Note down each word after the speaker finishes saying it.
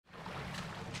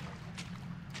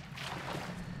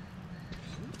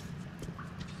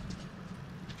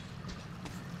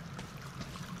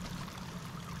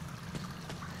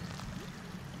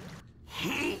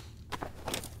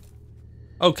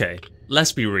Okay,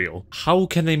 let's be real. How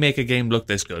can they make a game look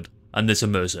this good and this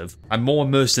immersive? I'm more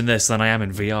immersed in this than I am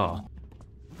in VR.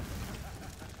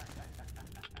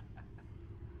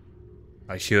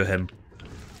 I hear him.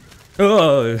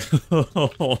 Oh!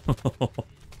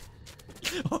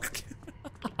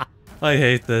 I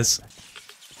hate this.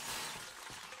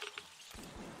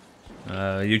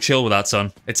 You chill with that,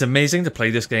 son. It's amazing to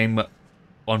play this game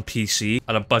on PC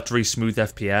at a buttery smooth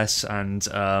FPS and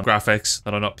graphics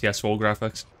that are not PS4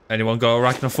 graphics. Anyone got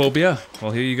arachnophobia?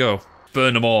 Well, here you go.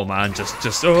 Burn them all, man.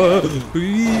 Just. Oh, I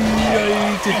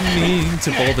didn't mean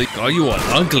to bother. Oh, you are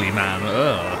ugly, man.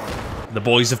 Ugh. The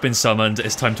boys have been summoned.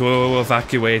 It's time to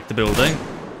evacuate the building.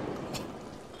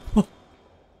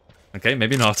 Okay,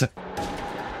 maybe not.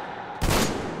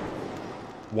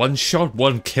 One shot,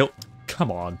 one kill.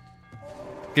 Come on.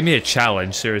 Give me a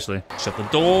challenge, seriously. Shut the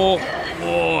door.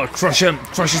 Oh, crush him.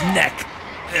 Crush his neck.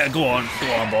 Yeah, go on,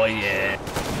 boy, yeah.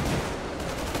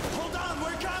 Hold on,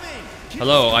 we're coming.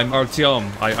 Hello, I'm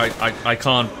Artyom. I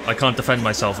can't defend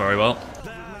myself very well.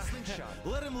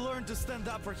 Let him learn to stand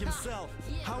up for himself.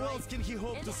 How else can he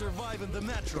hope to survive in the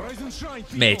metro?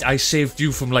 Mate, I saved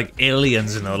you from like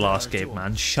aliens in the last game,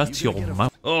 man. Shut your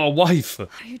mouth. Oh, wife. Are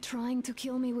you trying to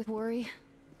kill me with worry?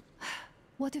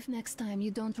 What if next time you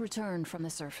don't return from the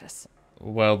surface?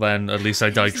 Well then, at least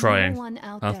I died trying. No one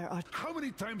out Huh? there How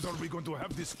many times are we going to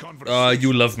have this conversation?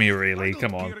 You love me really,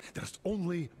 come on. There's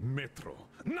only Metro,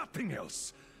 nothing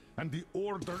else. And the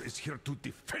Order is here to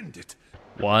defend it.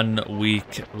 1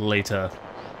 week later.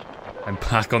 I'm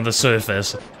back on the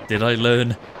surface. Did I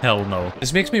learn? Hell no.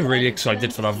 This makes me really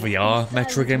excited for that VR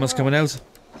Metro game that's coming out.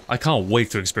 I can't wait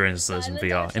to experience this in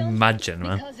VR. Imagine,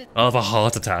 man. I'll have a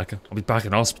heart attack. I'll be back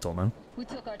in hospital, man. We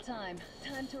took our time.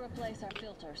 Time to replace our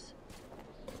filters.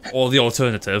 Or the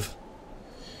alternative.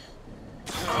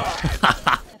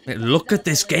 Look at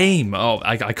this game. Oh,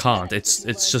 I can't.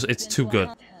 It's too good.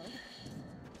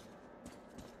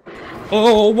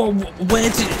 Oh, where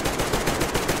did...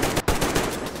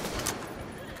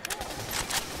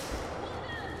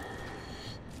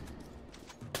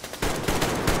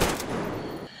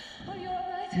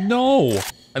 No!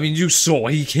 I mean, you saw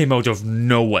he came out of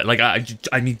nowhere. Like, I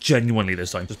mean, genuinely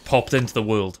this time. Just popped into the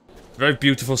world. Very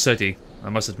beautiful city, I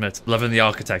must admit. Loving the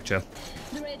architecture.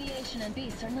 The radiation and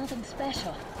beasts are nothing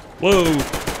special. Whoa!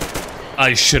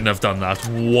 I shouldn't have done that.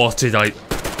 What did I...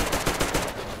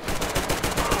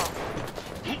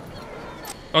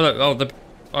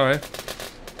 Alright.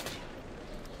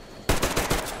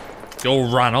 They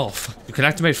all ran off. You can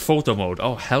activate photo mode.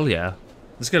 Oh, hell yeah.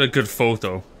 Let's get a good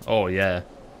photo. Oh, yeah.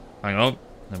 Hang on.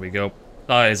 There we go.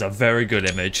 That is a very good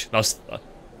image. That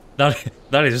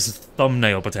is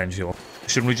thumbnail potential.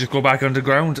 Shouldn't we just go back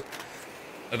underground?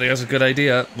 I think that's a good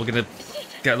idea. We're gonna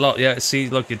get a lot. Yeah, see,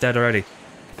 look, you're dead already.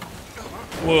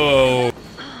 Whoa.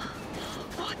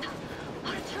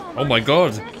 Oh my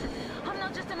god.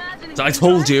 I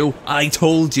told you. I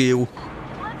told you.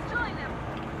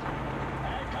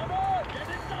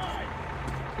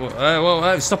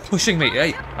 Well, stop pushing me.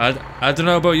 Hey, I don't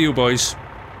know about you boys.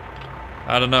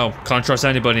 I don't know. Can't trust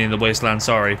anybody in the wasteland,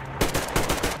 sorry.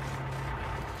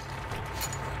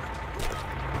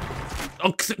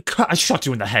 Oh, I shot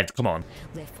you in the head, come on.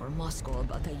 Left for Moscow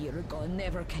about a year ago and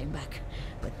never came back.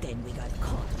 But then we got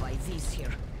caught by these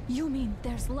here. You mean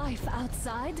there's life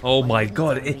outside? Oh my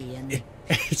god,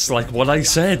 it's like what I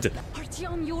said.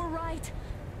 Artyom, you were right.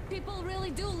 People really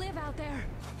do live out there.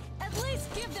 At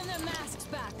least give them their masks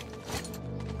back.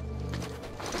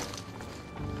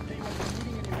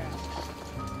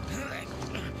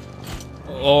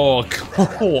 Oh, come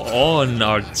on,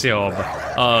 Artyom.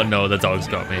 Oh no, the dog's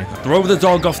got me. Throw the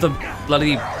dog off the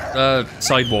bloody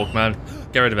sidewalk, man.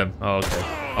 Get rid of him. Oh, okay.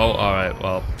 Oh, alright,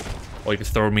 well. Or you can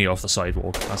throw me off the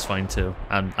sidewalk. That's fine too.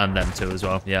 And them too as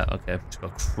well. Yeah, okay. Just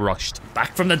got crushed.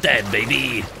 Back from the dead,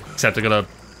 baby! Except I got a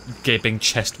gaping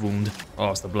chest wound. Oh,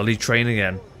 it's the bloody train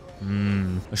again.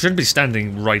 I shouldn't be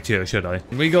standing right here, should I?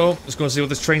 Here we go. Let's go and see what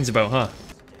this train's about, huh?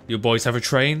 You boys have a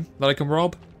train that I can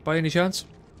rob, by any chance?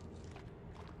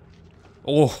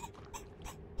 Oh.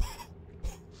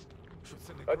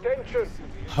 Attention.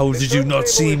 How did you not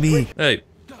see me? Hey.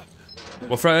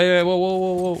 Well,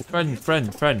 whoa.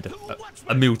 Friend.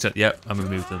 A mutant. Yep, I'm a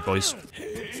mutant, boys.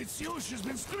 It's you she's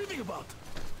been screaming about.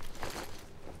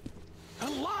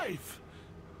 Alive.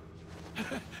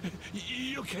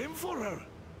 You came for her.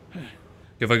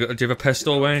 Do you have a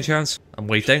pistol by any chance? I'm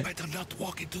waiting. Better not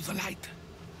walk into the light.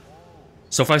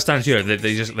 So if I stand here,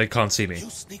 they can't see me. You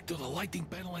sneak to the lighting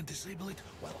panel and disable it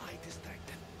while I distract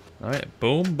them. Alright,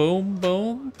 boom, boom,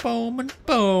 boom, boom, and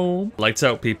boom. Lights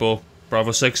out, people.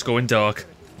 Bravo 6 going dark.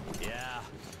 Yeah.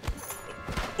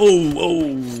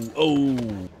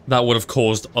 Oh. That would have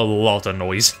caused a lot of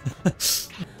noise.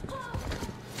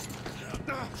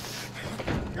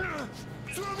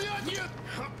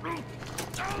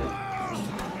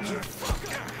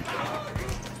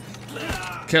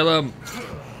 Kill him.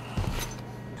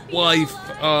 Wife.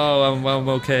 Oh, I'm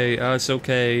okay. It's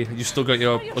okay. You still got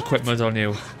your equipment on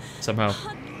you. Somehow.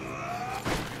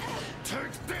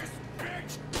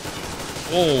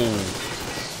 Oh.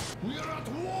 We're at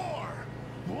war!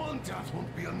 One death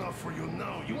won't be enough for you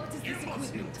now, you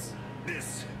imbeciles!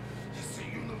 This is the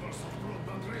universal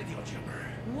broadband radio jammer.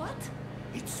 What?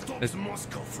 It stops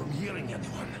Moscow from hearing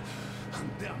anyone, and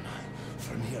them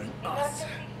from hearing us.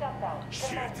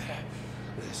 Shit.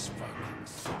 This fucking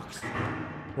sucks.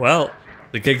 Well,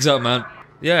 the gig's up, man.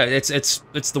 Yeah, it's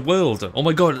the world. Oh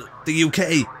my god, the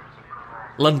UK.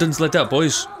 London's lit up,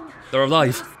 boys. They're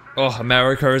alive. Oh,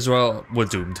 America as well. We're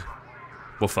doomed.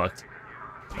 We're fucked.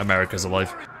 America's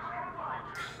alive.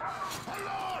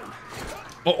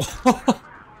 Oh,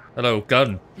 hello,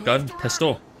 gun,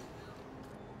 pistol,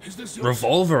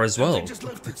 revolver as well.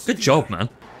 Good job, man.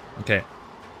 Okay.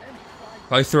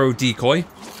 If I throw decoy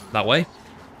that way.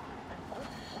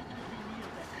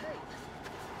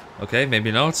 Okay,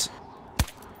 maybe not.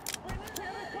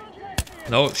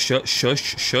 No, shush.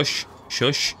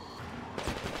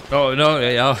 Oh, no,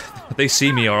 yeah, they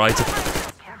see me, alright.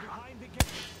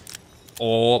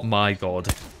 Oh my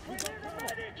god.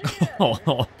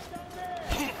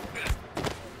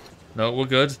 No, we're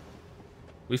good.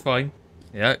 We're fine.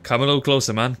 Yeah, come a little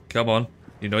closer, man. Come on.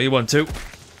 You know you want to.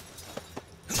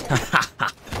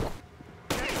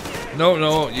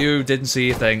 No, you didn't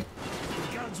see a thing.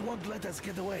 The guards won't let us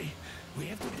get away. We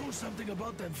have to do something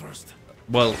about them first.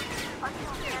 Well, Man,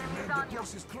 the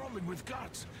place is crawling with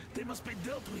guards. They must be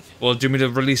dealt with. well, do you mean to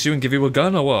release you and give you a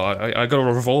gun, or what? I got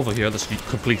a revolver here that's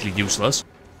completely useless.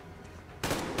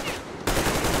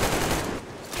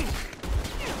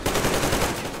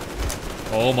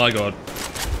 Oh my god.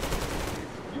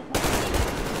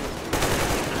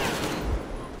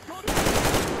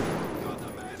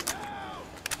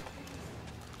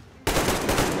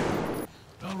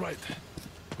 All right.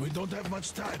 We don't have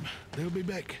much time. They'll be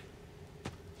back.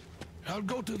 I'll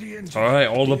go to the engine. Alright,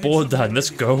 all aboard then, let's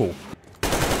go.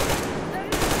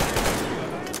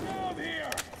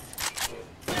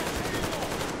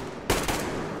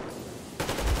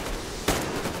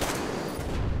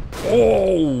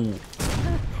 Oh!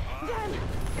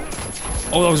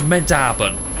 Oh, that was meant to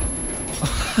happen.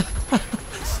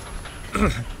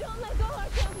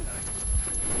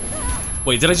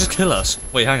 Wait, did I just kill us?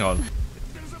 Wait, hang on.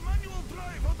 There's a manual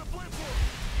drive on the platform.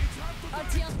 It's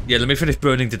hard to Yeah, let me finish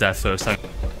burning to death first. Hang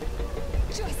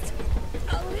Just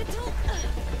a little.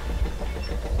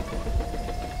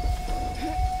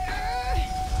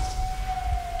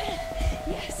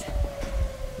 Yes.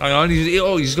 Hang on,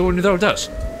 he's going without us.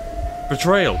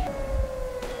 Betrayal.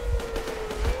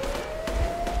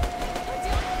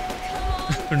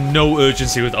 No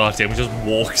urgency with Artyom, he just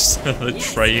walks to the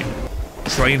train.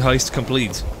 Train heist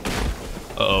complete.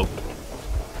 Uh-oh.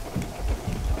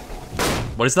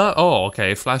 What is that? Oh,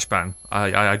 okay, flashbang.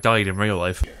 I died in real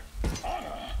life.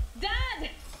 Dad!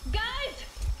 Guys!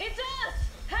 It's us!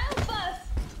 Help us!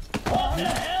 What the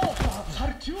hell?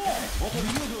 Artyom! What are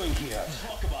you doing here?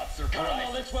 Talk about surprise.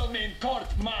 Colonel, this will mean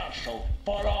court-martial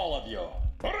for all of you.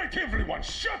 All right, everyone,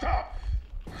 shut up!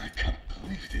 I can't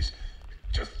believe this.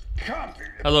 Just can't.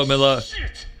 Hello, Miller.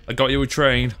 Shit! I got you a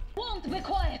train. Won't be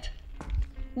quiet!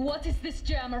 What is this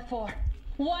jammer for?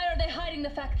 Why are they hiding the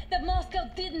fact that Moscow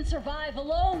didn't survive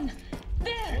alone?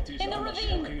 There, in the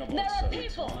ravine, there are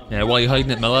people! Yeah, why are you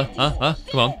hiding it, Miller? Huh?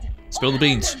 Come on. Spill the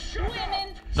beans.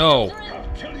 Women, No. children.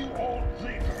 I'll tell you all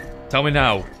later. Tell me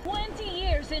now. 20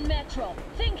 years in Metro,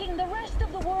 thinking the rest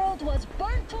of the world was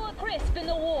burnt to a crisp in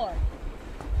the war.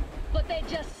 But they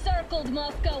just circled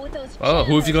Moscow with those. Oh,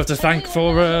 who have you got to jammers, thank and we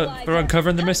will for analyze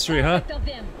uncovering the them. mystery, huh? Perfect of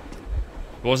them.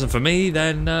 If it wasn't for me,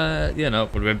 then, you know,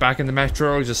 would have been back in the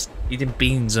metro, just eating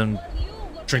beans and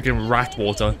drinking rat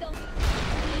water.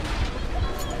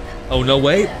 Oh, no,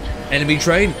 wait. Enemy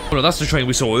train? Oh, no, that's the train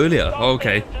we saw earlier. Oh,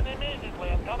 okay.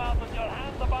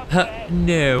 Huh,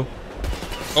 no.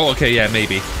 Oh, okay, yeah,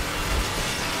 maybe.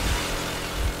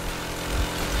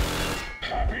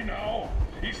 Happy now?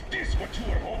 Is this what you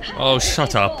were hoping? Oh,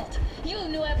 shut up. You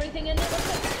knew everything and never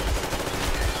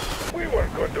said. We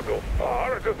weren't going to go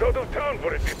far, just out of town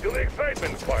for it until the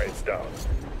excitement quiets down.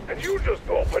 And you just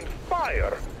opened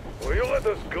fire. Will you let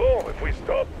us go if we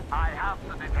stop? I have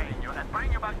to detain you and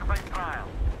bring you back to face trial.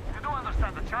 You do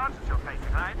understand the charges you're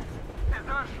facing, right?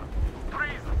 Desertion,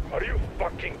 treason. Are you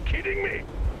fucking kidding me?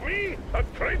 Me? A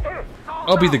traitor?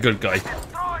 I'll be the good guy.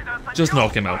 Destroy that Just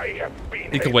knock him out.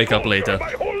 He can wake up later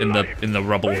in the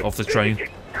rubble of the train.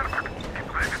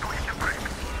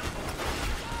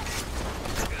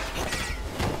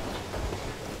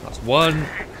 That's one.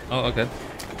 Oh, okay.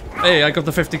 Hey, I got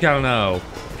the 50 cal now.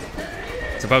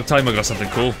 It's about time I got something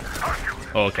cool.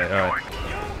 Oh, okay, alright.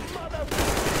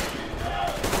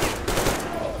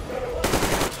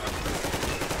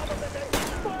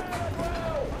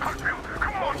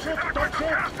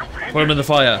 Put him in the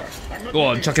fire. Go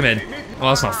on, chuck him in. Oh,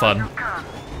 that's not fun.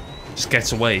 Just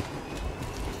gets away.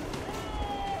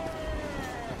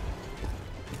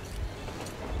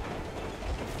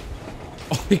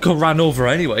 Oh, he got ran over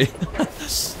anyway.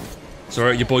 It's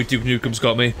alright, your boy Duke Nukem's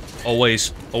got me.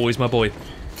 Always. Always my boy.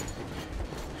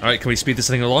 Alright, can we speed this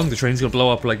thing along? The train's gonna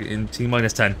blow up like in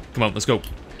T-minus 10. Come on, let's go.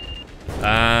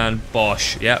 And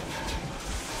bosh. Yep.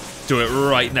 Do it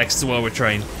right next to our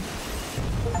train.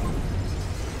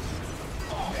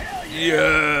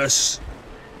 Yes!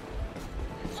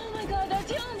 Oh my god,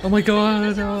 Artyom! Oh my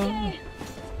god! Okay.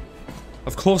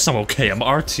 Of course I'm okay, I'm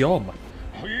Artyom.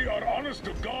 We are honest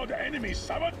to God enemy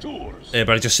saboteurs. Yeah,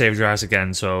 but I just saved your ass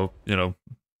again, so, you know,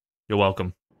 you're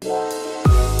welcome.